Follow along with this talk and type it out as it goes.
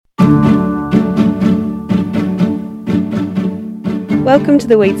Welcome to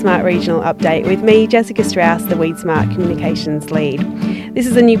the WeedSmart Regional Update with me, Jessica Strauss, the WeedSmart Communications Lead. This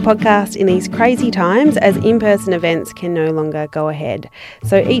is a new podcast in these crazy times as in-person events can no longer go ahead.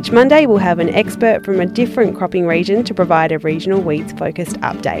 So each Monday we'll have an expert from a different cropping region to provide a regional weeds-focused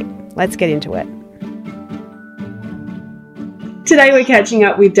update. Let's get into it. Today we're catching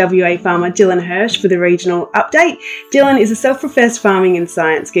up with WA farmer Dylan Hirsch for the regional update. Dylan is a self-professed farming and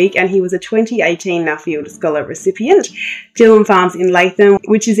science geek and he was a 2018 Nuffield Scholar recipient. Dylan farms in Latham,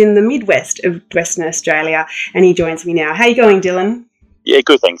 which is in the Midwest of Western Australia, and he joins me now. How are you going, Dylan? Yeah,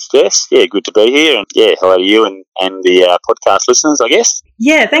 good, thanks, Jess. Yeah, good to be here. And yeah, hello to you and the podcast listeners, I guess.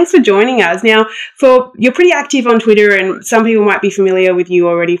 Yeah, thanks for joining us. Now, you're pretty active on Twitter, and some people might be familiar with you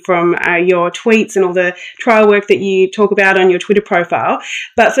already from your tweets and all the trial work that you talk about on your Twitter profile.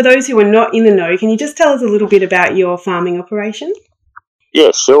 But for those who are not in the know, can you just tell us a little bit about your farming operation?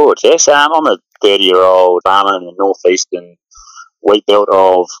 Yeah, sure, Jess. I'm a 30-year-old farmer in the northeastern wheat belt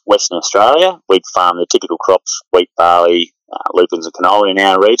of Western Australia. We farm the typical crops, wheat, barley, lupins and canola in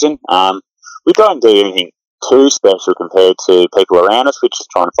our region. We don't do anything too special compared to people around us. We just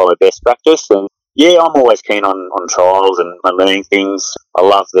try and follow best practice. And yeah, I'm always keen on trials and learning things. I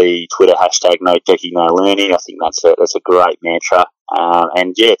love the Twitter hashtag No Techie No Learning. I think that's a great mantra.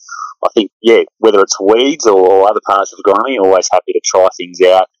 And yeah, I think whether it's weeds or other parts of agronomy, always happy to try things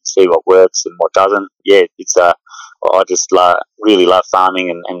out and see what works and what doesn't. Yeah, I just really love farming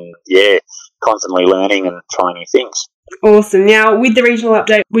and constantly learning and trying new things. Awesome. Now, with the regional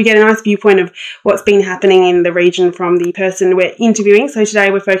update, we get a nice viewpoint of what's been happening in the region from the person we're interviewing. So today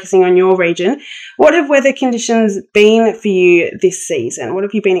we're focusing on your region. What have weather conditions been for you this season? What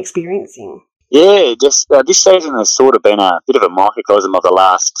have you been experiencing? Yeah, just this season has sort of been a bit of a microcosm of the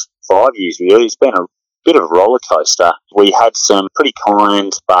last 5 years, really. It's been a bit of a roller coaster. We had some pretty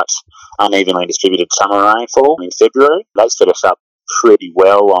kind but unevenly distributed summer rainfall in February. That set us up pretty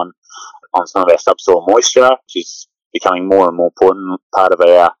well on some of our subsoil moisture, which is becoming more and more important part of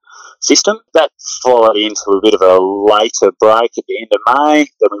our system. That followed into a bit of a later break at the end of May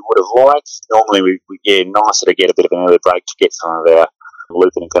than we would have liked. Normally, nicer to get a bit of an early break to get some of our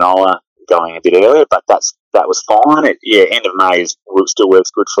lupin and canola going a bit earlier, but that was fine. End of May still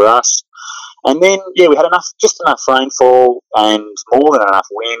works good for us. And then, we had just enough rainfall and more than enough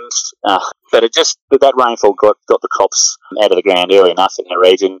wind, but that rainfall got the crops out of the ground early enough in the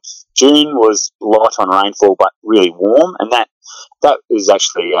region. June was light on rainfall, but really warm, and that is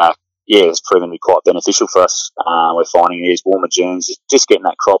actually, it's proven to be quite beneficial for us. We're finding these warmer Junes, just getting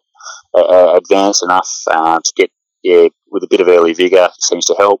that crop advanced enough to get, with a bit of early vigour seems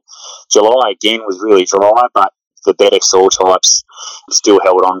to help. July, again, was really dry, but the better soil types still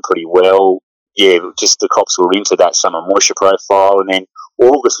held on pretty well. Just the crops were into that summer moisture profile, and then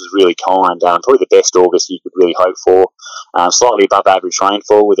August was really kind, probably the best August you could really hope for. Slightly above average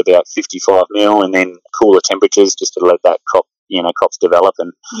rainfall with about 55 mil, and then cooler temperatures just to let that crops develop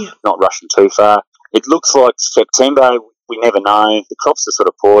and not rush them too far. It looks like September, we never know. The crops are sort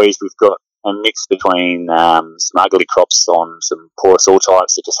of poised. We've got a mix between some ugly crops on some poor soil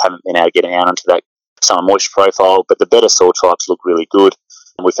types that just haven't been able to get out onto that summer moisture profile, but the better soil types look really good.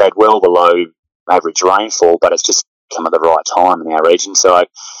 And we've had well below average rainfall, but it's just come at the right time in our region. So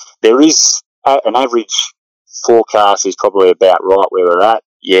there is an average forecast is probably about right where we're at.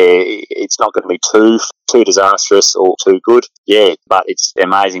 It's not going to be too disastrous or too good. But it's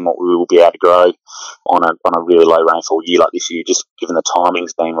amazing what we will be able to grow on a really low rainfall year like this year, just given the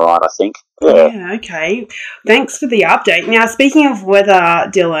timing's been right, I think. Yeah, okay. Thanks for the update. Now, speaking of weather,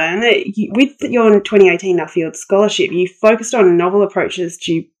 Dylan, with your 2018 Nuffield Scholarship, you focused on novel approaches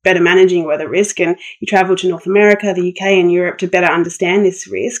to better managing weather risk, and you travelled to North America, the UK and Europe to better understand this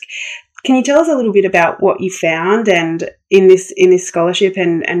risk. Can you tell us a little bit about what you found and in this scholarship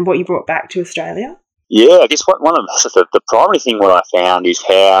and what you brought back to Australia? Yeah, I guess one of the primary thing what I found is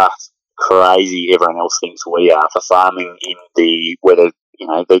how crazy everyone else thinks we are for farming in the weather,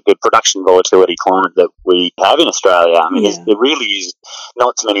 the production volatility climate that we have in Australia. I mean, there really is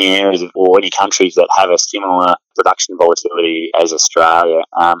not too many areas or any countries that have a similar production volatility as Australia.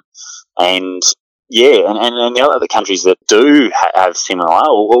 And the other countries that do have similar,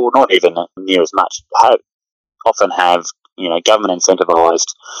 or not even near as much, often have government incentivised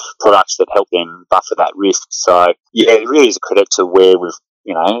products that help them buffer that risk. So it really is a credit to where we've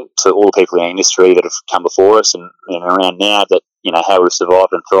to all the people in the industry that have come before us and around now that how we've survived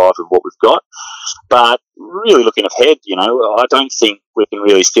and thrived with what we've got. But really looking ahead, I don't think we can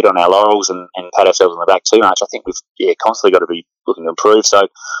really sit on our laurels and pat ourselves on the back too much. I think we've constantly got to be looking to improve. So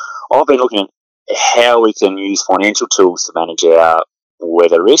I've been looking at how we can use financial tools to manage our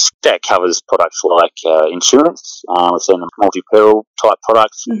weather risk. That covers products like insurance. We've seen the multi-peril type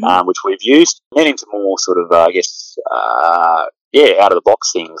products, which we've used. Then into more sort of, out of the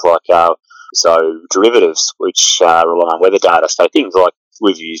box things like derivatives, which rely on weather data. So things like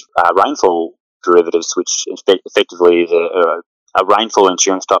we've used rainfall derivatives, which effectively is a rainfall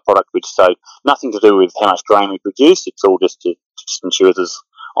insurance type product, which so nothing to do with how much grain we produce. It's all just insures us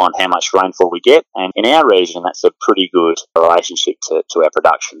on how much rainfall we get, and in our region, that's a pretty good relationship to our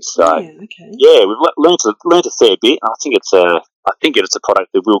production. So, we've learned a fair bit. I think it's a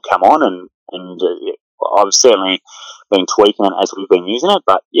product that will come on, and I've certainly been tweaking it as we've been using it.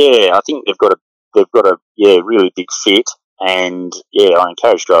 But I think they've got a really big fit, and I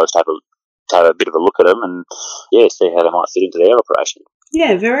encourage growers to have a bit of a look at them and see how they might fit into their operation.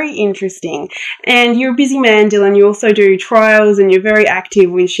 Yeah, very interesting. And you're a busy man, Dylan. You also do trials and you're very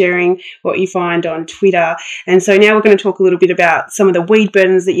active with sharing what you find on Twitter. And so now we're going to talk a little bit about some of the weed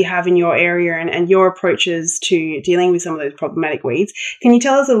burdens that you have in your area and your approaches to dealing with some of those problematic weeds. Can you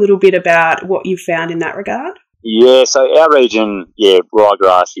tell us a little bit about what you've found in that regard? Yeah, so our region,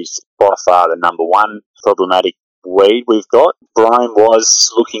 ryegrass is by far the number one problematic weed we've got. Brome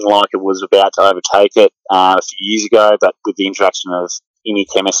was looking like it was about to overtake it a few years ago, but with the introduction of IMI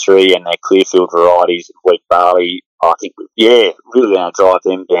chemistry and their Clearfield varieties of wheat barley, I think really going to drive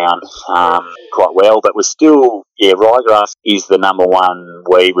them down quite well. But we're still, ryegrass is the number one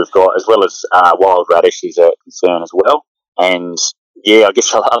weed we've got, as well as wild radish is a concern as well. And I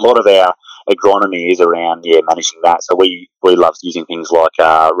guess a lot of our agronomy is around managing that. So we love using things like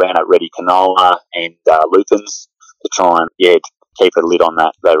Roundup Ready canola and lupins to try and keep a lid on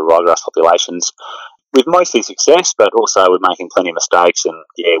those ryegrass populations. With mostly success, but also we're making plenty of mistakes, and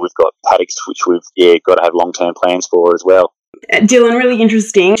we've got paddocks which we've got to have long-term plans for as well. Dylan, really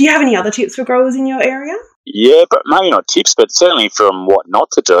interesting. Do you have any other tips for growers in your area? Yeah, but maybe not tips, but certainly from what not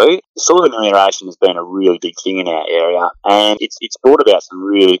to do. Soil amelioration has been a really big thing in our area, and it's brought about some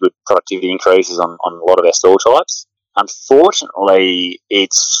really good productivity increases on a lot of our soil types. Unfortunately,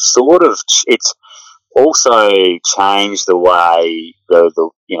 it's also changed the way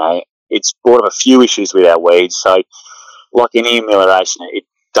it's brought up a few issues with our weeds. So, like any amelioration, it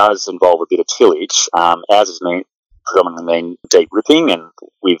does involve a bit of tillage. Ours has predominantly been deep ripping and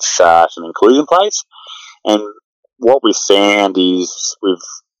with some inclusion plates. And what we've found is we've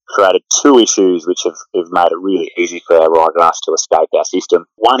created two issues which have made it really easy for our ryegrass to escape our system.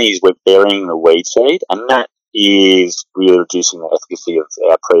 One is we're burying the weed seed, and that is really reducing the efficacy of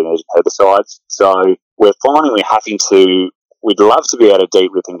our pre-emergent herbicides. So we're finding we'd love to be able to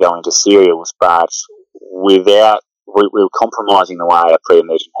deep rip and go into cereals, but we're compromising the way our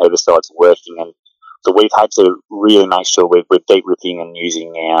pre-emergent herbicides are working, and so we've had to really make sure we're deep ripping and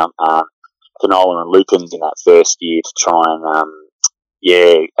using our canola and lupins in that first year to try and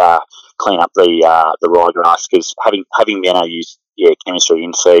clean up the ryegrass, because having been able to use chemistry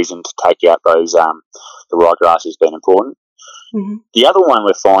in season to take out those the ryegrass has been important. Mm-hmm. The other one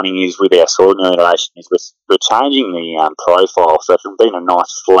we're finding is with our soil amelioration is we're changing the profile. So from being a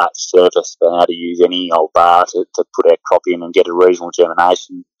nice flat surface, being able to use any old bar to put our crop in and get a reasonable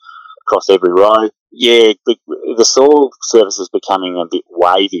germination across every row. Yeah, the soil surface is becoming a bit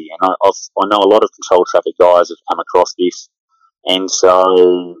wavy, and I know a lot of control traffic guys have come across this, and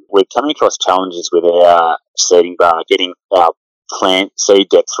so we're coming across challenges with our seeding bar, getting our plant seed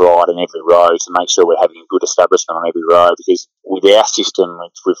depth right in every row to make sure we're having a good establishment on every row, because with our system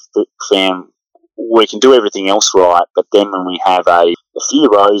we've found we can do everything else right, but then when we have a few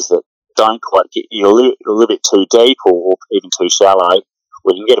rows that don't quite get a little bit too deep or even too shallow,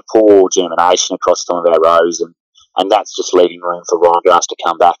 we can get a poor germination across some of our rows, and that's just leaving room for ryegrass to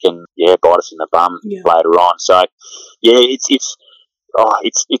come back and bite us in the bum later on. So it's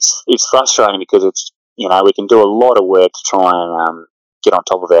frustrating because it's we can do a lot of work to try and get on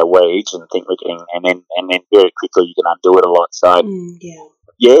top of our weeds and think we're getting, and then very quickly you can undo it a lot. So I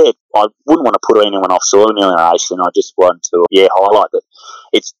wouldn't want to put anyone off soil amelioration. I just want to highlight that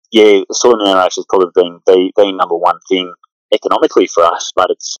it's soil amelioration has probably been the number one thing economically for us,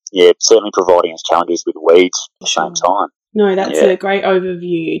 but it's certainly providing us challenges with weeds at the same time. No, that's a great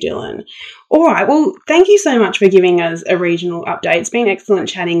overview, Dylan. All right, well, thank you so much for giving us a regional update. It's been excellent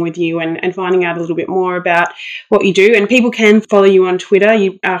chatting with you and finding out a little bit more about what you do. And people can follow you on Twitter.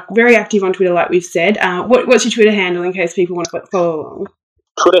 You are very active on Twitter, like we've said. What's your Twitter handle in case people want to follow along?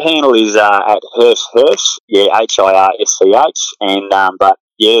 Twitter handle is at Hirsch, HIRSCH. And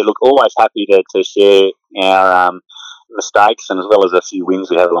always happy to share our mistakes and as well as a few wins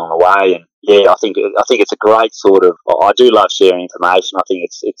we have along the way. And I think it's a great sort of. I do love sharing information. I think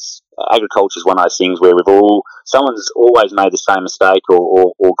it's agriculture is one of those things where someone's always made the same mistake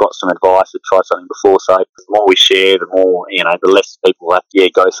or got some advice or tried something before. So the more we share, the more the less people have to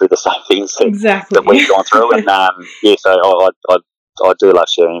go through the same things that we've gone through. And so I do love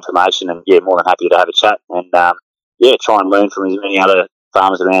sharing information, and more than happy to have a chat and try and learn from as many other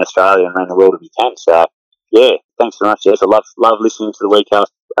farmers around Australia and around the world as we can. So thanks very much, Jess. I love listening to the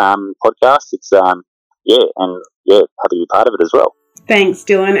WeCast podcast. It's happy to be part of it as well. Thanks,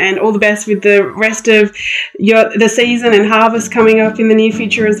 Dylan, and all the best with the rest of the season and harvest coming up in the near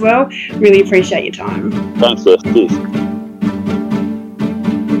future as well. Really appreciate your time. Thanks, Jess. Cheers.